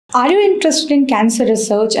Are you interested in cancer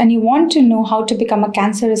research and you want to know how to become a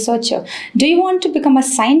cancer researcher? Do you want to become a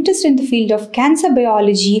scientist in the field of cancer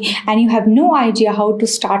biology and you have no idea how to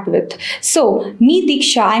start with? So, me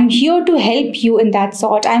Diksha, I'm here to help you in that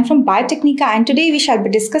sort. I'm from Biotechnica and today we shall be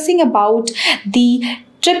discussing about the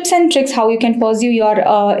tips and tricks how you can pursue your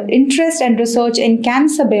interest and research in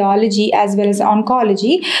cancer biology as well as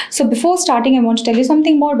oncology. So before starting, I want to tell you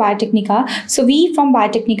something more Biotechnica. So we from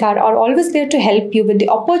Biotechnica are always there to help you with the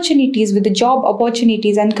opportunities, with the job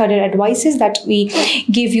opportunities and career advices that we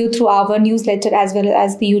give you through our newsletter as well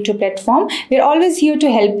as the YouTube platform. We're always here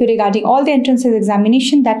to help you regarding all the entrances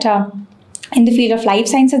examination that are in the field of life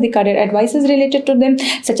sciences, the career advices related to them,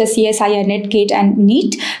 such as CSIR, NET, and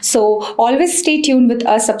NEET. So always stay tuned with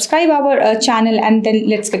us, subscribe our channel, and then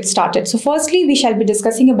let's get started. So firstly, we shall be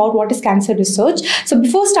discussing about what is cancer research. So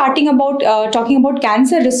before starting about talking about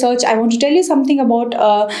cancer research, I want to tell you something about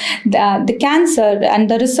the cancer and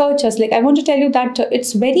the researchers. Like I want to tell you that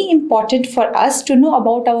it's very important for us to know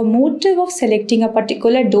about our motive of selecting a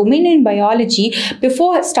particular domain in biology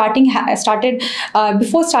before starting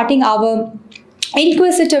our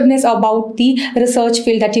inquisitiveness about the research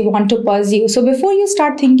field that you want to pursue. So before you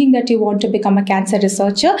start thinking that you want to become a cancer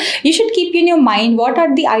researcher, you should keep in your mind what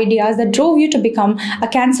are the ideas that drove you to become a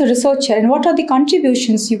cancer researcher and what are the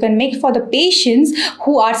contributions you can make for the patients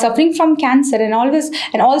who are suffering from cancer and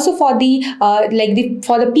also for the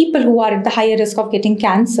for the people who are at the higher risk of getting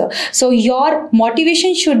cancer. So your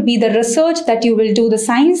motivation should be the research that you will do, the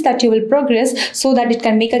science that you will progress so that it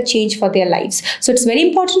can make a change for their lives. So it's very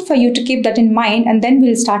important for you to keep that in mind. And then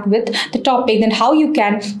we'll start with the topic, then how you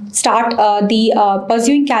can start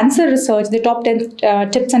pursuing cancer research, the top 10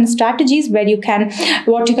 tips and strategies what you can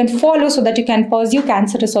follow so that you can pursue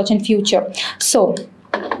cancer research in future. So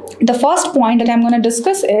the first point that I'm going to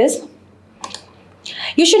discuss is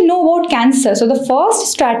you should know about cancer. So the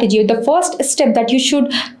first strategy, the first step that you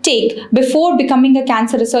should take before becoming a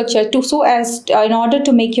cancer researcher in order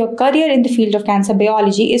to make your career in the field of cancer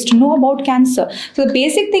biology is to know about cancer. So the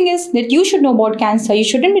basic thing is that you should know about cancer. You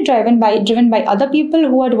shouldn't be driven by other people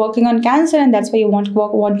who are working on cancer and that's why you want to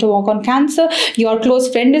work on cancer. Your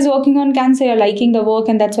close friend is working on cancer, you're liking the work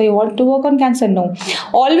and that's why you want to work on cancer. No.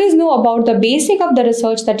 Always know about the basic of the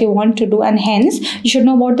research that you want to do, and hence you should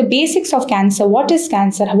know about the basics of cancer. What is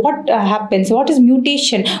cancer? What happens? What is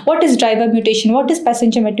mutation? What is driver mutation? What is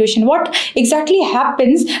passenger mutation? What exactly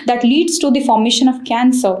happens that leads to the formation of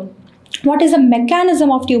cancer? What is the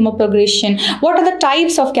mechanism of tumor progression? What are the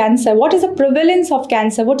types of cancer? What is the prevalence of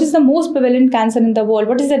cancer? What is the most prevalent cancer in the world?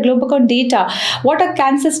 What is the Global data? What are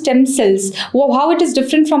cancer stem cells? How it is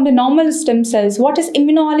different from the normal stem cells? What is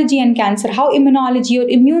immunology and cancer? How immunology or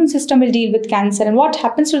immune system will deal with cancer? And what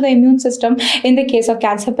happens to the immune system in the case of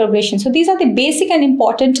cancer progression? So these are the basic and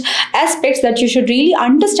important aspects that you should really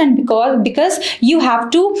understand because you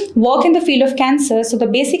have to work in the field of cancer. So the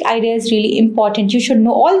basic idea is really important. You should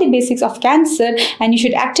know all the basics of cancer and you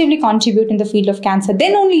should actively contribute in the field of cancer.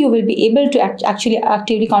 Then only you will be able to actually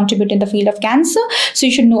actively contribute in the field of cancer. So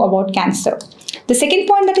you should know about cancer. The second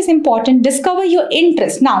point that is important, discover your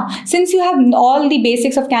interest. Now, since you have all the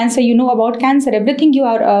basics of cancer, you know about cancer, everything you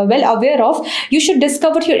are well aware of, you should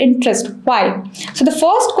discover your interest. Why? So the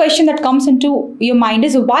first question that comes into your mind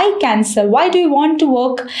is why cancer? Why do you want to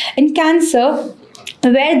work in cancer,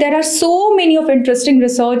 where there are so many of interesting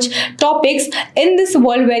research topics in this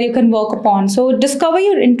world where you can work upon? So discover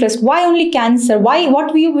your interest. Why only cancer?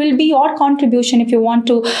 What will be your contribution if you want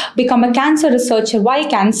to become a cancer researcher? Why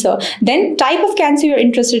cancer? Then type of cancer you're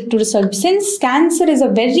interested to research. Since cancer is a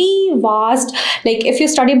very vast, if you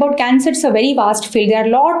study about cancer, it's a very vast field. There are a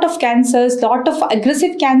lot of cancers, lot of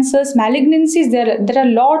aggressive cancers, malignancies. There are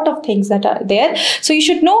a lot of things that are there. So you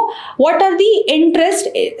should know what are the interests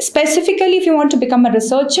specifically. If you want to become a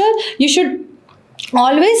researcher, you should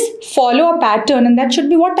always follow a pattern, and that should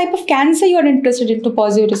be what type of cancer you are interested in to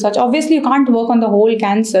pursue research. Obviously, you can't work on the whole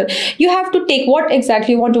cancer. You have to take what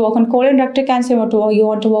exactly you want to work on. Colon rectal cancer, you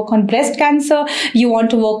want to work on breast cancer, you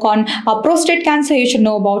want to work on prostate cancer. You should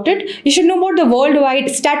know about it. You should know about the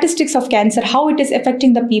worldwide statistics of cancer, how it is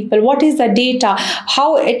affecting the people, what is the data,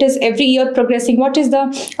 how it is every year progressing, what is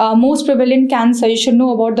the most prevalent cancer. You should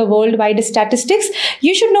know about the worldwide statistics.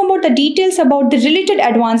 You should know about the details about the related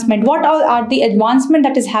advancement. What all are the advancements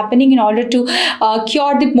that is happening in order to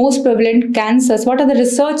cure the most prevalent cancers? What are the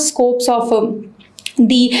research scopes of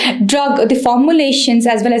the drug, the formulations,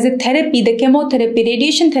 as well as the therapy, the chemotherapy,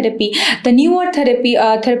 radiation therapy, the newer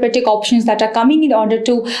therapeutic options that are coming in order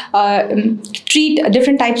to treat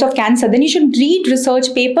different types of cancer, then you should read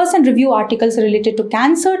research papers and review articles related to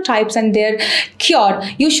cancer types and their cure.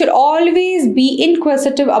 You should always be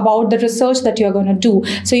inquisitive about the research that you are going to do.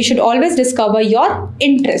 So you should always discover your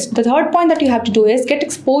interest. The third point that you have to do is get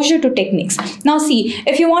exposure to techniques. Now see,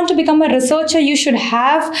 if you want to become a researcher, you should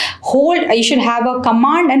have a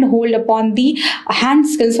command and hold upon the hand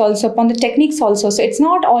skills also, upon the techniques also. So it's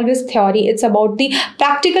not always theory, it's about the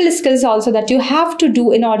practical skills also that you have to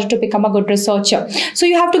do in order to become a good researcher. So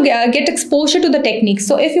you have to get exposure to the techniques.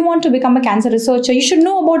 So if you want to become a cancer researcher, you should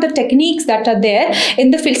know about the techniques that are there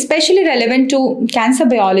in the field, especially relevant to cancer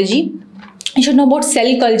biology. You should know about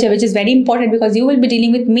cell culture, which is very important because you will be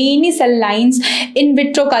dealing with many cell lines. In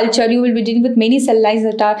vitro culture, you will be dealing with many cell lines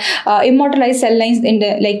that are immortalized cell lines in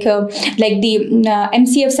the like the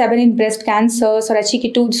MCF7 in breast cancer or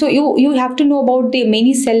HEK2. So you have to know about the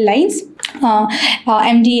many cell lines.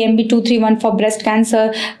 MD, MB231 for breast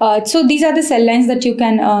cancer. So these are the cell lines that you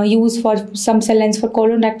can use for some cell lines for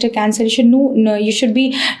colorectal cancer. You should know, you should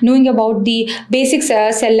be knowing about the basic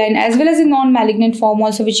cell line as well as the non-malignant form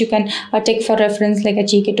also, which you can take for reference like a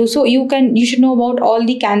HEK2. So you should know about all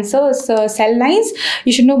the cancer cell lines.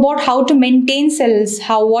 You should know about how to maintain cells,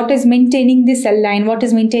 what is maintaining the cell line, what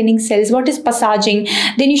is maintaining cells, what is passaging.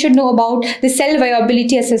 Then you should know about the cell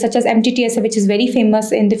viability assay such as MTT assay, which is very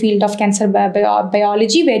famous in the field of cancer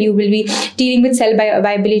biology, where you will be dealing with cell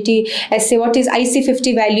viability assay. What is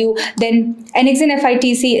IC50 value, then annexin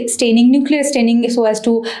FITC staining, nuclear staining, so as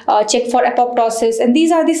to check for apoptosis. And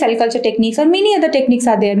these are the cell culture techniques, and many other techniques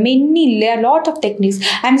are there. There are a lot of techniques.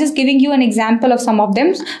 I'm just giving you an example of some of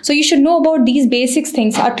them. So you should know about these basic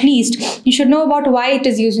things. At least you should know about why it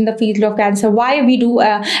is used in the field of cancer, why we do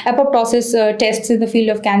apoptosis tests in the field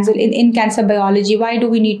of cancer, in cancer biology, why do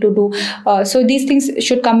we need to do. So these things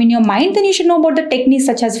should come in your mind. Then you should know about the techniques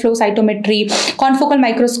such as flow cytometry, confocal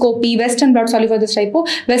microscopy, Western blot, sorry for this typo,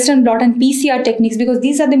 Western blot and PCR techniques, because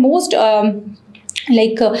these are the most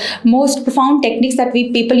most profound techniques that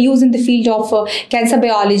people use in the field of cancer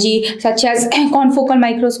biology, such as confocal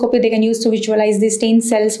microscopy they can use to visualize the stained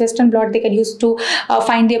cells, Western blot they can use to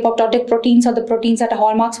find the apoptotic proteins or the proteins that are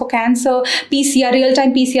hallmarks for cancer, PCR,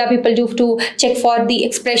 real-time PCR people do to check for the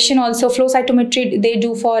expression, also flow cytometry they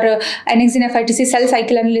do for annexin FITC cell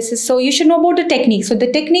cycle analysis. So you should know about the techniques. So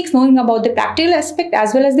the techniques, knowing about the practical aspect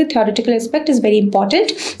as well as the theoretical aspect is very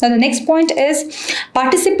important. Now the next point is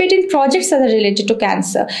participate in projects that are related to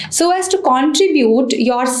cancer. So as to contribute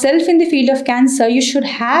yourself in the field of cancer, you should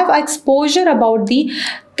have exposure about the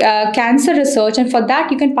cancer research, and for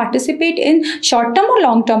that you can participate in short-term or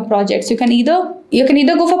long-term projects. You can either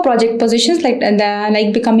go for project positions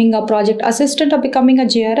like becoming a project assistant or becoming a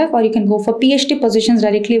JRF, or you can go for PhD positions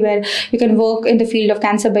directly, where you can work in the field of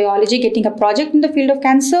cancer biology, getting a project in the field of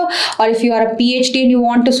cancer. Or if you are a PhD and you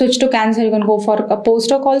want to switch to cancer, you can go for a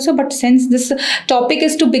postdoc also. But since this topic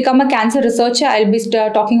is to become a cancer researcher, I'll be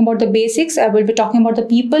talking about the basics. I will be talking about the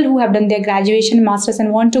people who have done their graduation, masters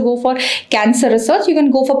and want to go for cancer research. You can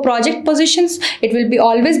go for project positions. It will be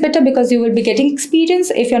always better because you will be getting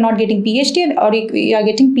experience. If you're not getting PhD or you are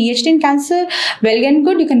getting PhD in cancer, well and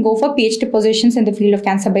good, you can go for PhD positions in the field of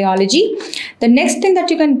cancer biology. The next thing that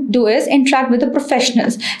you can do is interact with the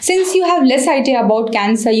professionals. Since you have less idea about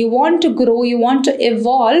cancer, you want to grow, you want to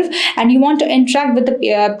evolve, and you want to interact with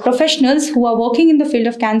the professionals who are working in the field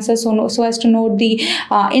of cancer, so as to know the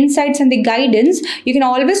insights and the guidance. You can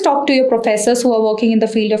always talk to your professors who are working in the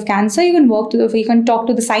field of cancer. You can talk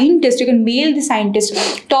to the scientist. You can mail the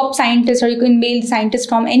scientist, top scientist, or you can mail the scientist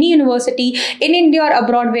from any university in India or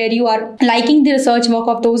abroad where you are liking the research work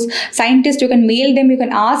of those scientists. You can mail them. You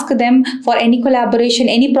can ask them for any collaboration,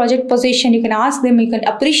 any project position. You can ask them. You can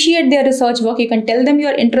appreciate their research work. You can tell them you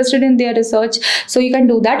are interested in their research. So you can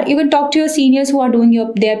do that. You can talk to your seniors who are doing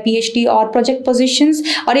their PhD or project positions,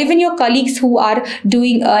 or even your colleagues who are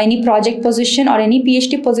doing any project position or any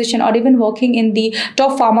PhD position, or even working in the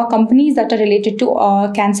top pharma companies that are related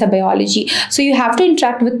to cancer biology. So you have to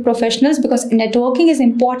interact with professionals because networking is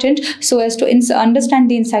important, so as to understand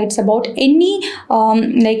the insights about any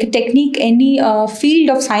technique, any field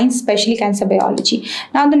of science, especially cancer biology.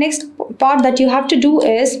 Now the next part that you have to do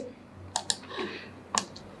is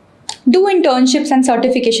do internships and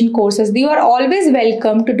certification courses. You are always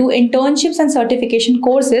welcome to do internships and certification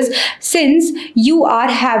courses, since you are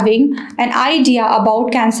having an idea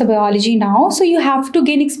about cancer biology now. So you have to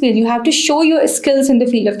gain experience. You have to show your skills in the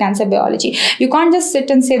field of cancer biology. You can't just sit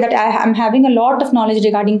and say that I am having a lot of knowledge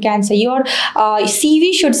regarding cancer. Your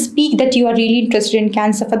CV should speak that you are really interested in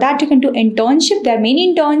cancer. For that, you can do internship. There are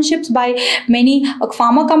many internships by many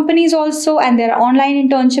pharma companies also, and there are online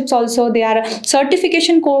internships also. There are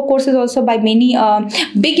certification courses also by many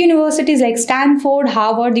big universities like Stanford,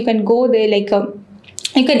 Harvard. You can go there, like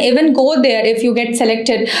you can even go there if you get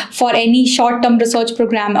selected for any short-term research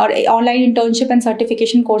program, or online internship and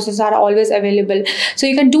certification courses are always available. So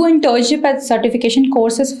you can do internship and certification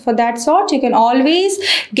courses for that sort. You can always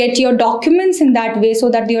get your documents in that way, so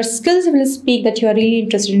that your skills will speak that you are really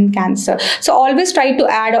interested in cancer. So always try to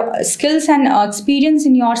add skills and experience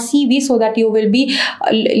in your CV, so that you will be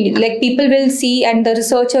like people will see, and the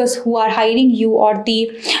researchers who are hiring you, or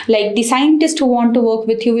the scientists who want to work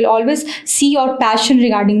with you, will always see your passion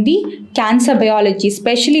regarding the cancer biology,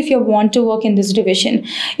 especially if you want to work in this division.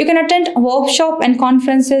 You can attend workshop and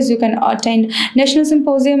conferences. You can attend national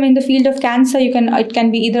symposium in the field of cancer. It can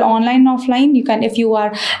be either online or offline. You can, if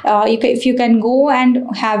you can go and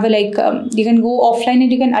have you can go offline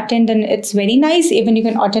and you can attend, and it's very nice. Even you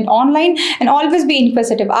can attend online, and always be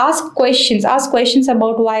inquisitive. Ask questions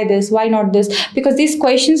about why this, why not this, because these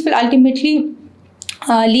questions will ultimately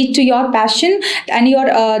lead to your passion, and your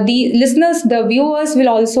the listeners, the viewers will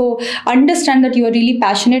also understand that you are really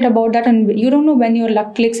passionate about that. And you don't know when your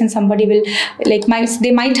luck clicks and somebody will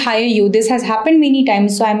they might hire you. This has happened many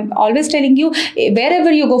times. So I'm always telling you, wherever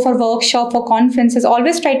you go for workshop or conferences,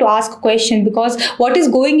 always try to ask a question, because what is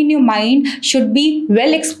going in your mind should be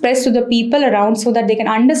well expressed to the people around, so that they can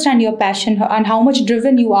understand your passion and how much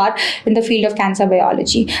driven you are in the field of cancer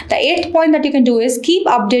biology. The 8th point that you can do is keep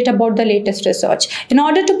update about the latest research. In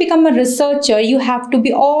order to become a researcher, you have to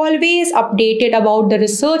be always updated about the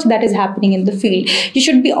research that is happening in the field. You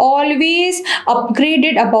should be always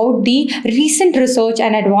upgraded about the recent research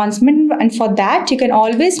and advancement, and for that you can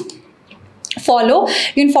always follow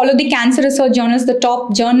the cancer research journals, the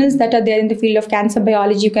top journals that are there in the field of cancer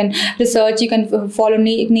biology. You can research, you can follow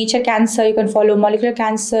Nature Cancer, you can follow Molecular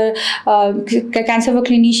Cancer, Cancer for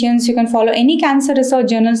Clinicians. You can follow any cancer research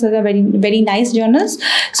journals that are very, very nice journals.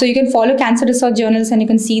 So you can follow cancer research journals, and you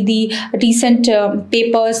can see the recent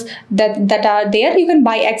papers that are there. You can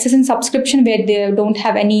buy access and subscription where they don't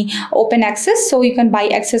have any open access. So you can buy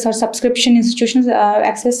access or subscription institutions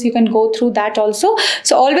access. You can go through that also.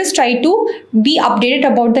 So always try to be updated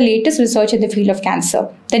about the latest research in the field of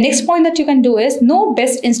cancer. The next point that you can do is know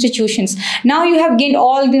best institutions. Now you have gained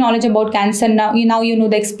all the knowledge about cancer. Now you know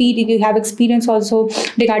the experience. You have experience also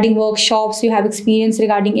regarding workshops. You have experience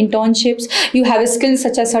regarding internships. You have skills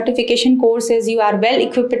such as certification courses. You are well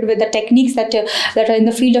equipped with the techniques that are in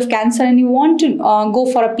the field of cancer, and you want to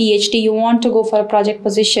go for a PhD. You want to go for a project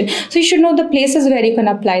position. So you should know the places where you can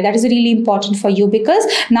apply. That is really important for you, because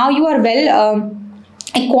now you are well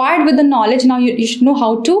acquired with the knowledge. Now you should know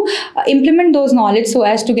how to implement those knowledge so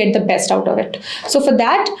as to get the best out of it. So for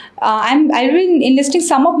that, I'll be enlisting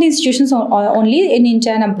some of the institutions only in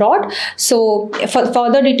India and abroad. So for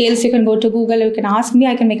further details, you can go to Google, you can ask me.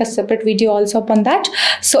 I can make a separate video also upon that.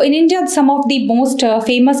 So in India, some of the most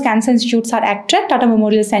famous cancer institutes are ACTREC, Tata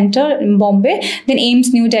Memorial Center in Bombay, then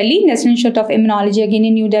AIIMS New Delhi, National Institute of Immunology again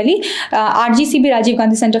in New Delhi, RGCB Rajiv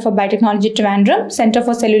Gandhi Center for Biotechnology Trivandrum, Center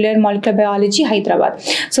for Cellular and Molecular Biology Hyderabad.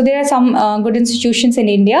 So there are some good institutions in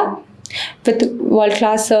India with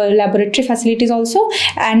world-class laboratory facilities also.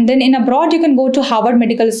 And then in abroad, you can go to Harvard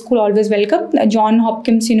Medical School, always welcome, John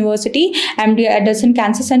Hopkins University, MD Anderson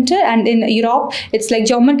Cancer Center, and in Europe, it's like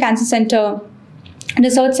German Cancer Center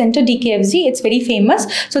Research Center, DKFZ. It's very famous.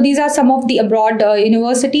 So these are some of the abroad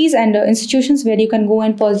universities and institutions where you can go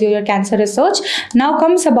and pursue your cancer research. Now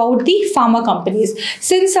comes about the pharma companies.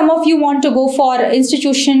 Since some of you want to go for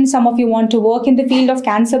institutions, some of you want to work in the field of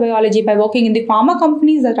cancer biology by working in the pharma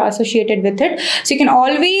companies that are associated with it. So you can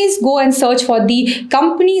always go and search for the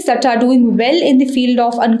companies that are doing well in the field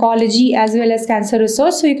of oncology as well as cancer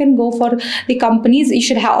research. So you can go for the companies. You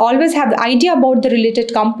should always have the idea about the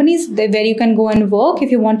related companies where you can go and work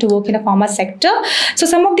if you want to work in a pharma sector. So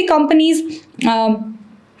some of the companies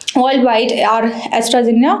worldwide are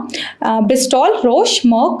AstraZeneca, Bristol, Roche,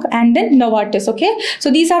 Merck, and then Novartis. Okay,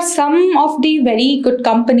 so these are some of the very good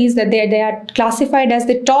companies that they are classified as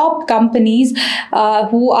the top companies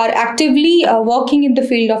who are actively working in the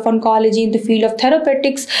field of oncology, in the field of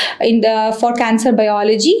therapeutics, for cancer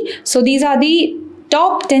biology. So these are the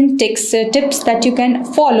top 10 tips that you can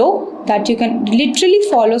follow, that you can literally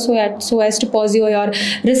follow so as to pursue your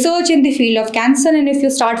research in the field of cancer. And if you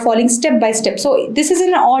start following step by step, so this is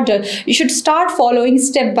in order, you should start following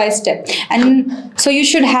step by step, and so you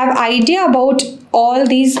should have idea about all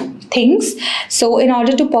these things. So in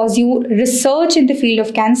order to pursue research in the field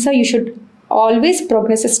of cancer, you should always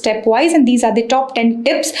progress stepwise, and these are the top 10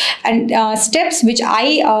 tips and steps which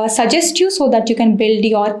I suggest you so that you can build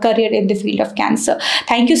your career in the field of cancer.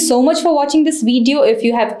 Thank you so much for watching this video. If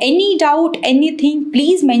you have any doubt, anything,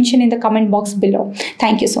 please mention in the comment box below.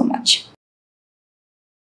 Thank you so much.